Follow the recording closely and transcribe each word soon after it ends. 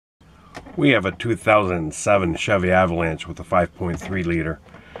We have a 2007 Chevy Avalanche with a 5.3 liter.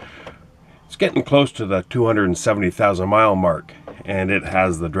 It's getting close to the 270,000 mile mark, and it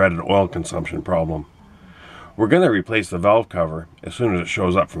has the dreaded oil consumption problem. We're going to replace the valve cover as soon as it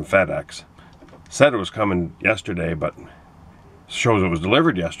shows up from FedEx. Said it was coming yesterday, but shows it was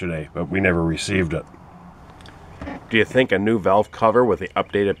delivered yesterday, but we never received it. Do you think a new valve cover with the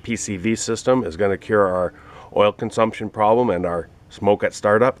updated PCV system is going to cure our oil consumption problem and our smoke at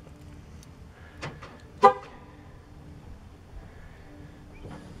startup?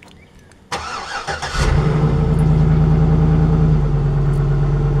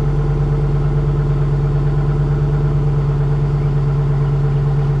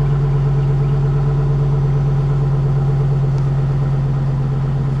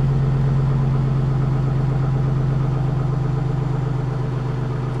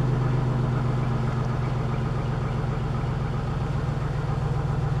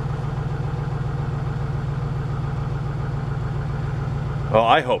 Well,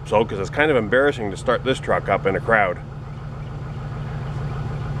 I hope so, because it's kind of embarrassing to start this truck up in a crowd.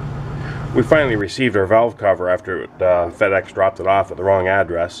 We finally received our valve cover after FedEx dropped it off at the wrong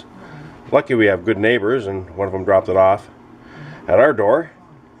address. Lucky we have good neighbors, and one of them dropped it off at our door.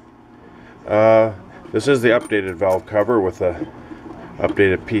 This is the updated valve cover with the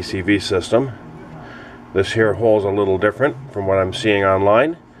updated PCV system. This here hole's a little different from what I'm seeing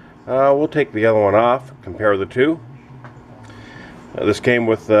online. We'll take the other one off, compare the two. This came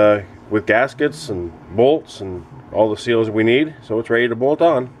with gaskets and bolts and all the seals we need, so it's ready to bolt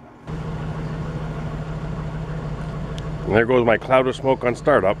on. And there goes my cloud of smoke on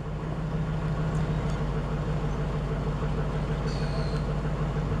startup.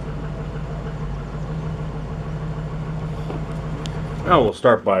 Now we'll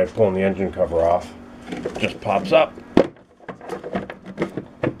start by pulling the engine cover off. It just pops up.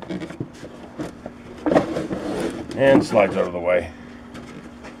 And slides out of the way.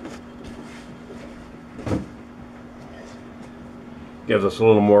 Gives us a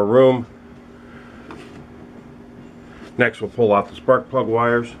little more room. Next we'll pull off the spark plug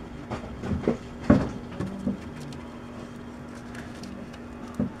wires.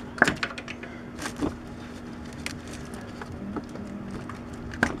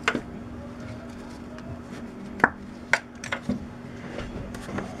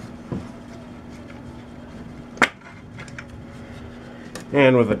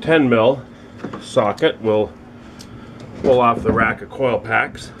 And with a 10 mil socket, we'll pull off the rack of coil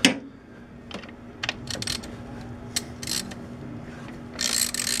packs.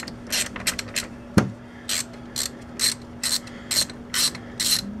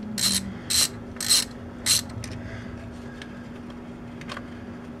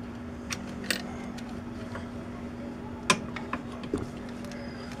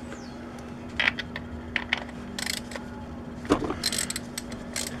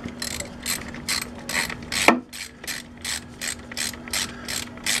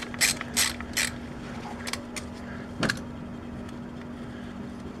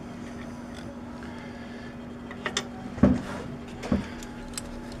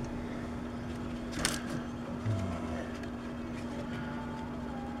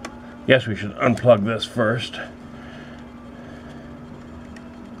 Guess we should unplug this first.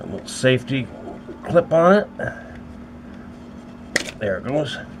 A little safety clip on it. There it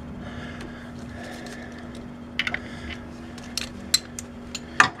goes.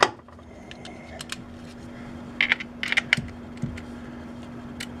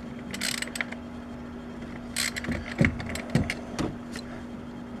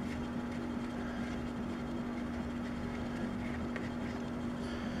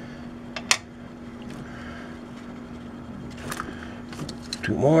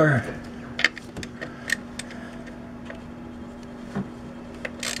 Two more.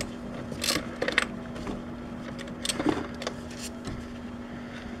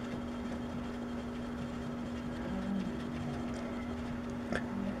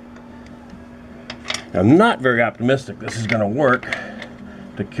 I'm not very optimistic this is going to work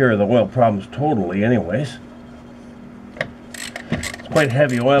to cure the oil problems totally anyways. It's quite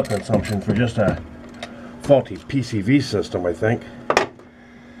heavy oil consumption for just a faulty PCV system, I think.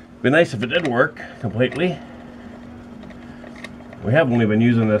 Be nice if it did work completely. We have only been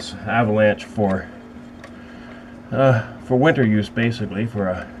using this Avalanche for winter use, basically,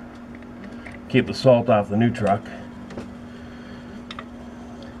 for keep the salt off the new truck.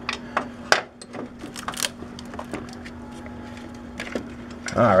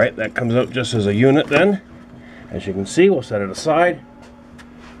 Alright, that comes out just as a unit then. As you can see, we'll set it aside.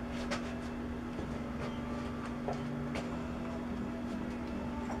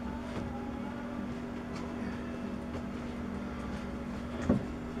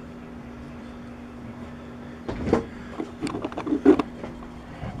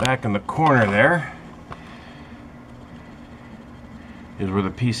 back in the corner there is where the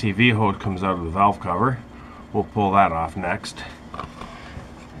PCV hose comes out of the valve cover. We'll pull that off next.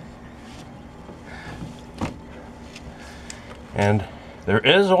 And there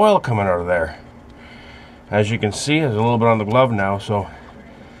is oil coming out of there. As you can see, there's a little bit on the glove now, so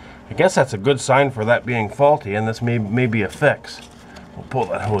I guess that's a good sign for that being faulty, and this may be a fix. We'll pull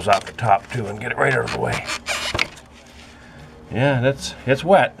that hose off the top too and get it right out of the way. Yeah, it's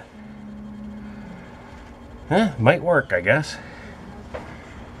wet. Might work, I guess.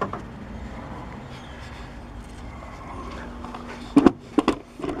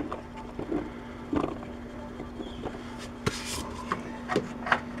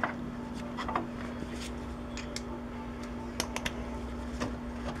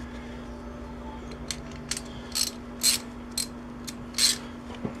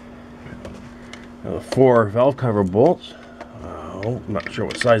 Now the 4 valve cover bolts. I'm not sure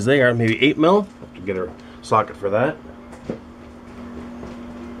what size they are. Maybe 8 mil. Have to get a socket for that.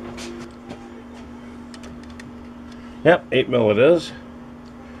 Yep, 8 mil it is.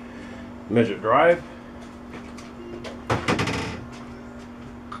 Midget drive.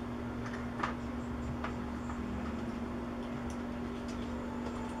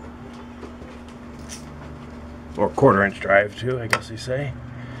 Or 1/4 inch drive too, I guess they say.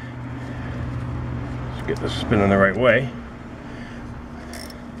 Let's get this spinning the right way.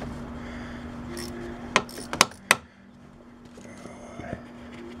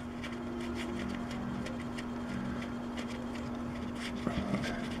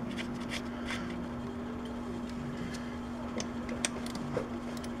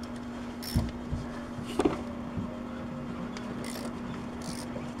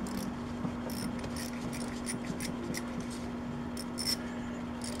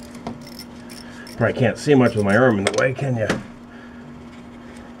 I can't see much with my arm in the way, can you?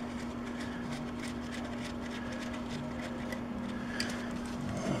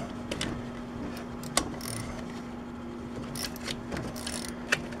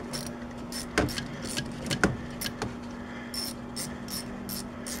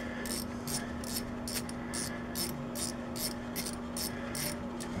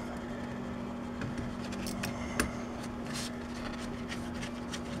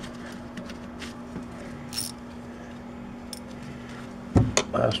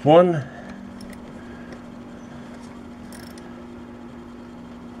 Last one.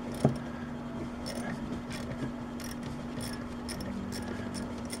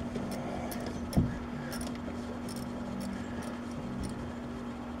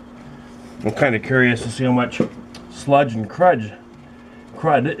 I'm kind of curious to see how much sludge and crud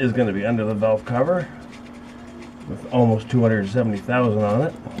is going to be under the valve cover with almost 270,000 on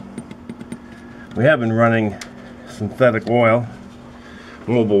it. We have been running synthetic oil,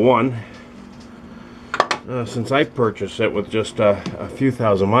 Mobil 1, since I purchased it with just a few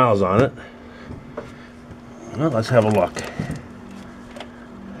thousand miles on it. Well, let's have a look.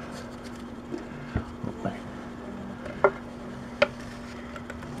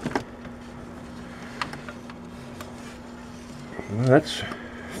 Well, that's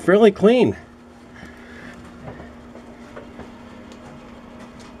fairly clean.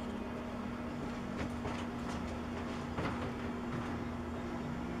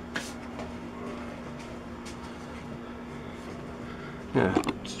 Yeah,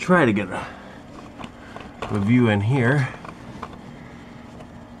 let's try to get a view in here.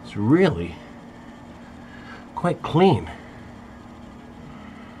 It's really quite clean.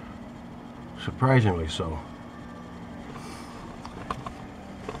 Surprisingly so.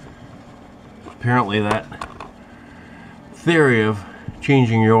 Apparently that theory of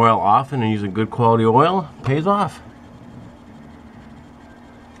changing your oil often and using good quality oil pays off.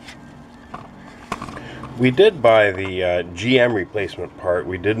 We did buy the GM replacement part.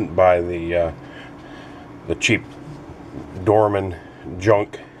 We didn't buy the cheap Dorman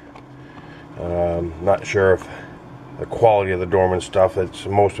junk. Not sure if the quality of the Dorman stuff,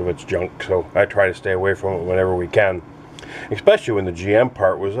 most of it's junk, so I try to stay away from it whenever we can. Especially when the GM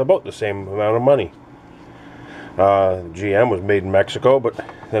part was about the same amount of money. GM was made in Mexico, but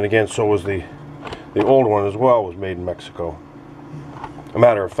then again, so was the old one as well, was made in Mexico. A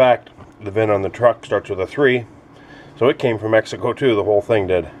matter of fact, the VIN on the truck starts with a 3, so it came from Mexico too, the whole thing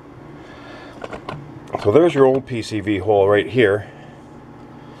did. So there's your old PCV hole right here,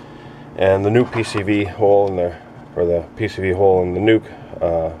 and the new PCV hole in the PCV hole in the new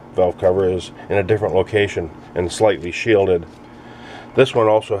valve cover is in a different location and slightly shielded. This one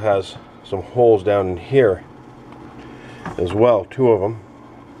also has some holes down in here as well, 2 of them,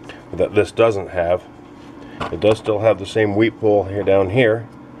 that this doesn't have. It does still have the same weep hole here down here,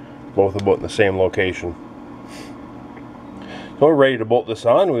 both about in the same location. So we're ready to bolt this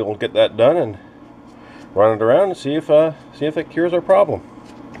on. We will get that done and run it around and see if it cures our problem.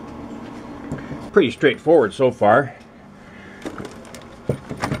 Pretty straightforward so far.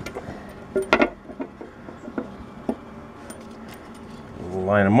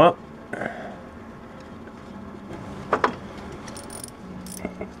 Line them up.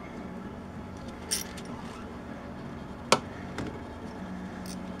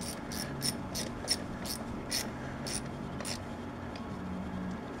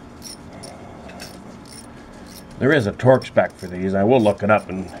 There is a torque spec for these. I will look it up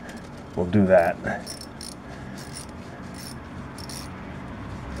and we'll do that.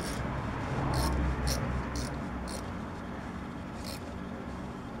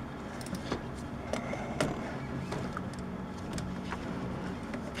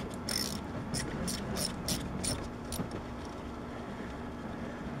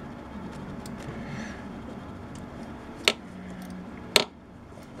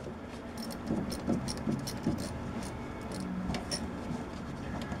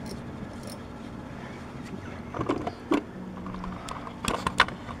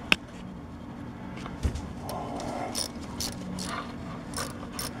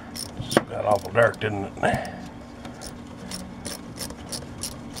 Got awful dark, didn't it?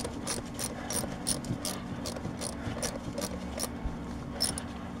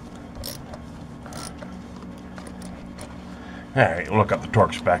 Alright, we'll look up the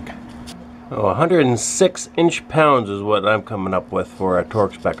torque spec. Oh, 106 inch-pounds is what I'm coming up with for a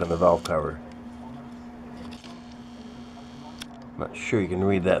torque spec on the valve cover. Not sure you can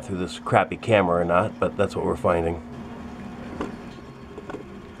read that through this crappy camera or not, but that's what we're finding.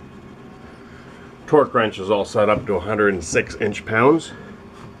 Torque wrench is all set up to 106 inch-pounds.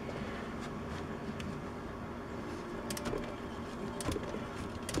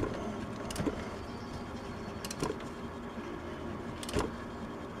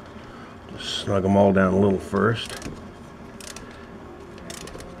 Just snug them all down a little first.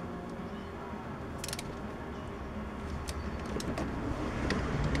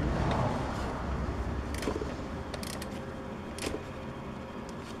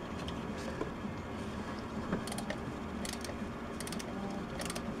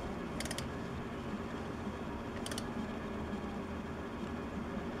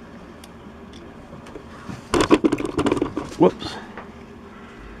 Whoops.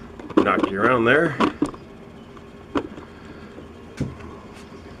 Knocked you around there.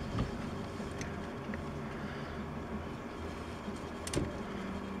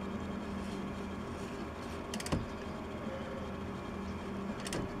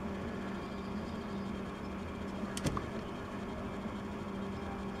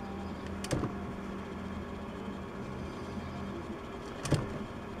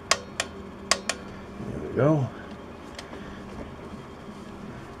 There we go.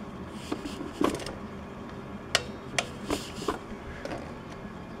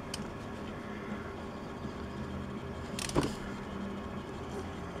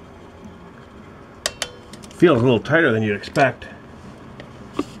 Feels a little tighter than you'd expect.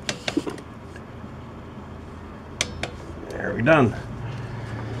 There, we're done.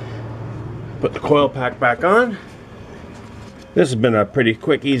 Put the coil pack back on. This has been a pretty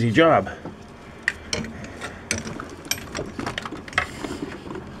quick, easy job.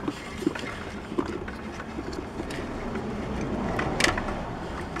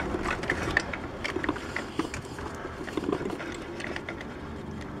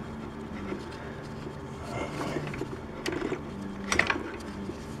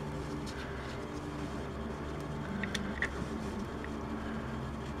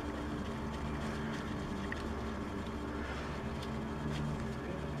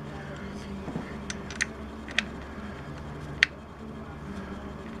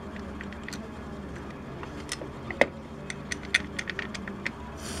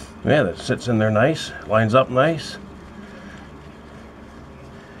 Yeah, that sits in there nice, lines up nice.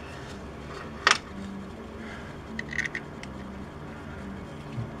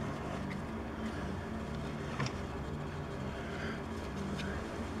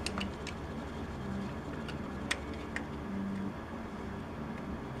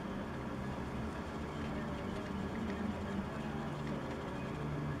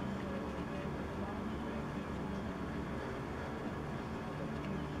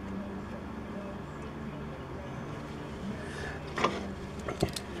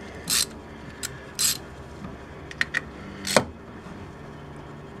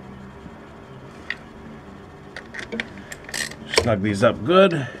 Snug these up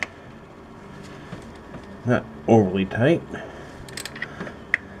good, not overly tight.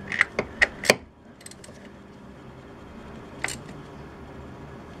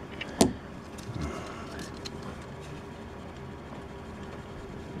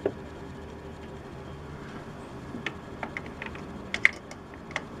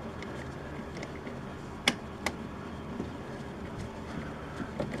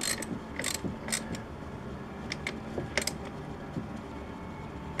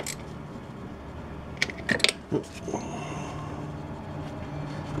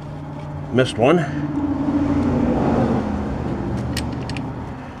 Missed one.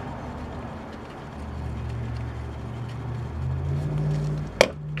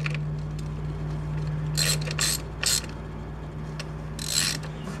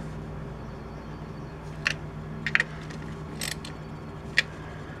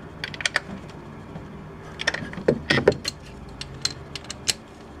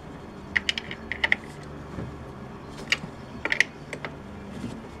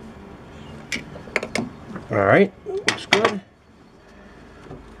 Alright, looks good.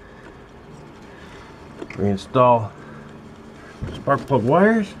 Reinstall spark plug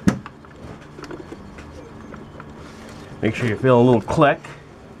wires. Make sure you feel a little click.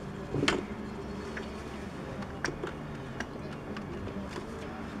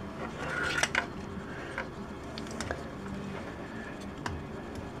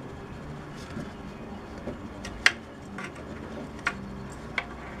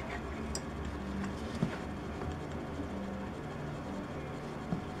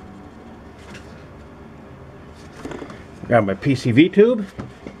 Got my PCV tube.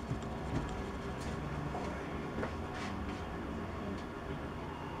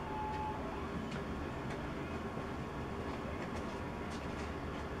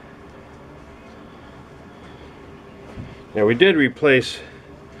 Now we did replace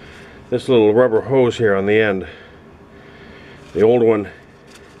this little rubber hose here on the end. The old one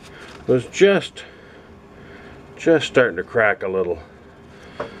was just starting to crack a little.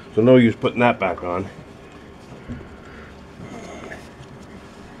 So no use putting that back on.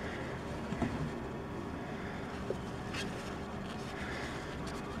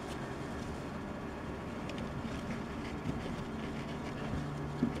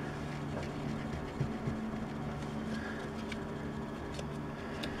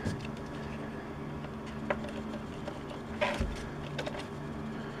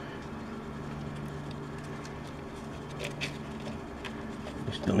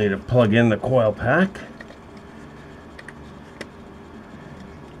 Still need to plug in the coil pack.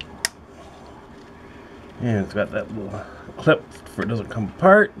 And it's got that little clip for it doesn't come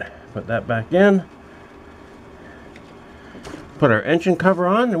apart. Put that back in. Put our engine cover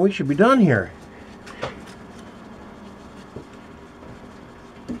on and we should be done here.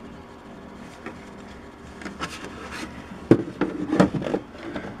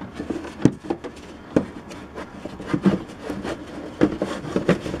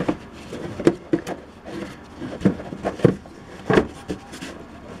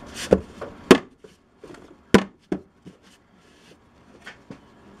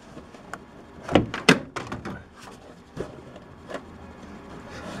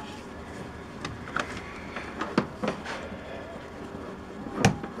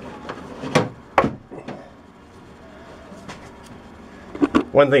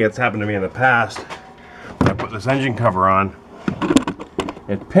 One thing that's happened to me in the past, when I put this engine cover on,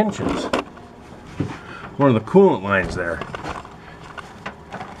 it pinches one of the coolant lines there.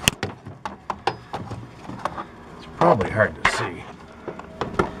 It's probably hard to see.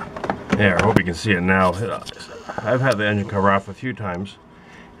 There, I hope you can see it now. I've had the engine cover off a few times,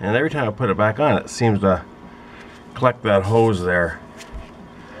 and every time I put it back on, it seems to collect that hose there.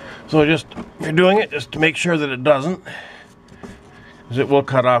 So just, if you're doing it, just to make sure that it doesn't, because it will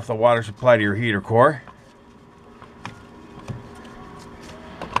cut off the water supply to your heater core.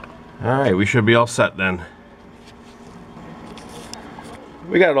 Alright, we should be all set then.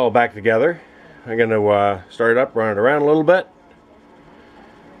 We got it all back together. I'm going to start it up, run it around a little bit,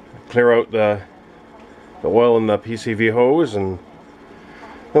 clear out the oil in the PCV hose, and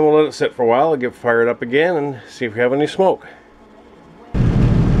then we'll let it sit for a while. I'll get fired up again and see if we have any smoke.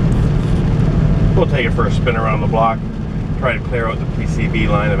 We'll take it for a spin around the block. Try to clear out the PCV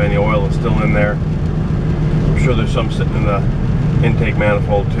line of any oil that's still in there. I'm sure there's some sitting in the intake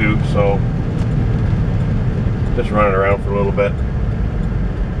manifold too, so just run it around for a little bit.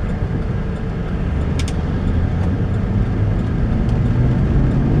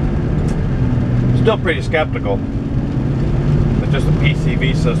 Still pretty skeptical that just the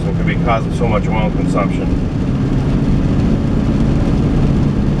PCV system could be causing so much oil consumption.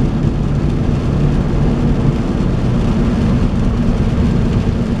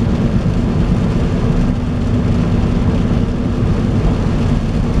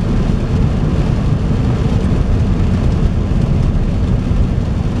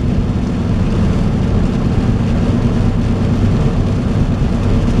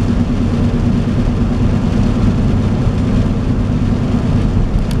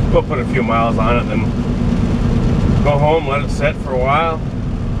 We'll put a few miles on it, then go home, let it sit for a while,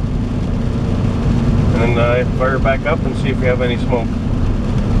 and and then fire it back up and see if we have any smoke.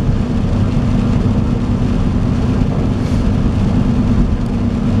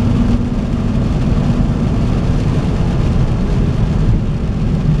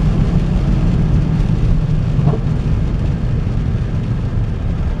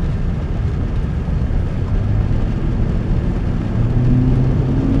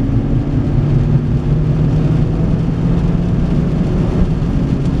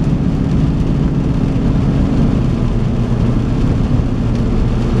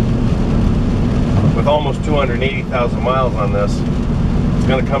 With almost 280,000 miles on this, it's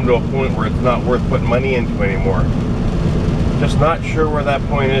going to come to a point where it's not worth putting money into anymore. Just not sure where that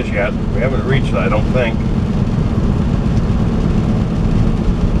point is yet. We haven't reached it, I don't think.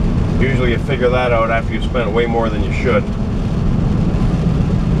 Usually you figure that out after you've spent way more than you should.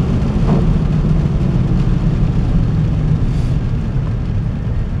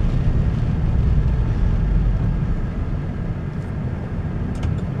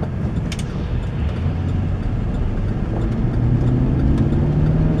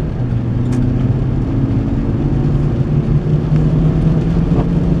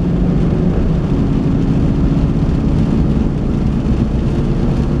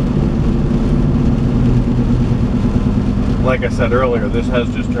 Like I said earlier, this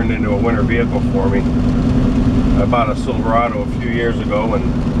has just turned into a winter vehicle for me. I bought a Silverado a few years ago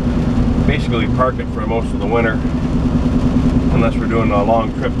and basically park it for most of the winter, unless we're doing a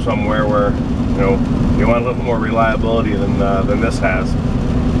long trip somewhere where, you know, you want a little more reliability than this has.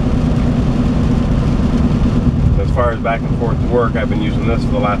 As far as back and forth to work, I've been using this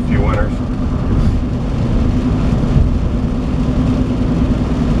for the last few winters.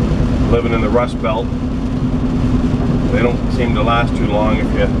 Living in the Rust Belt, they don't seem to last too long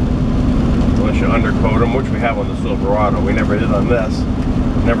unless you undercoat them, which we have on the Silverado. We never did on this.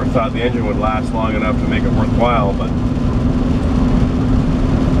 Never thought the engine would last long enough to make it worthwhile, but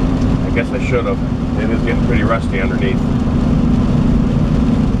I guess I should have. It is getting pretty rusty underneath.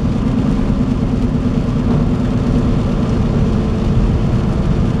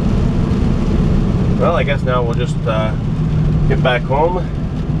 Well, I guess now we'll just get back home,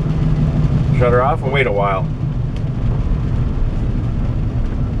 shut her off, and wait a while.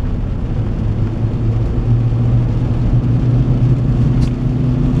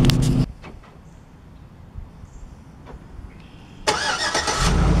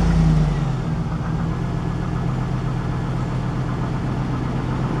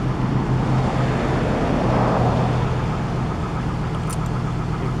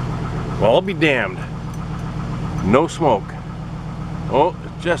 Well, I'll be damned. No smoke. Oh,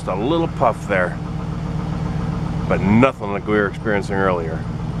 just a little puff there. But nothing like we were experiencing earlier.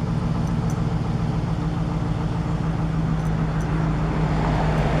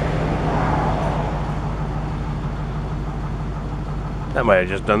 That might have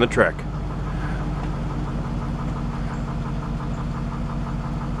just done the trick.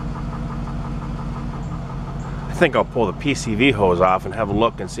 I think I'll pull the PCV hose off and have a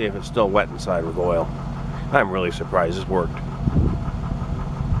look and see if it's still wet inside with oil. I'm really surprised this worked.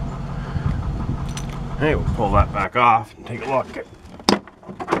 Hey, we'll pull that back off and take a look.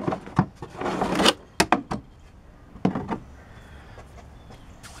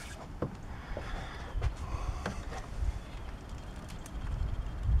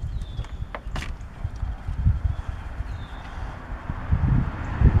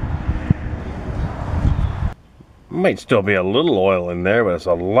 Might still be a little oil in there, but it's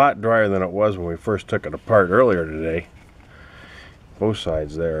a lot drier than it was when we first took it apart earlier today. Both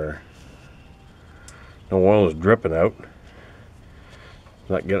sides there. No oil is dripping out.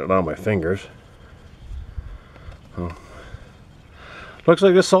 Not getting it on my fingers. Oh. Looks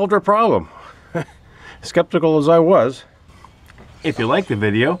like this solved our problem. Skeptical as I was. If you liked the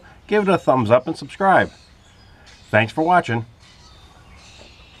video, give it a thumbs up and subscribe. Thanks for watching.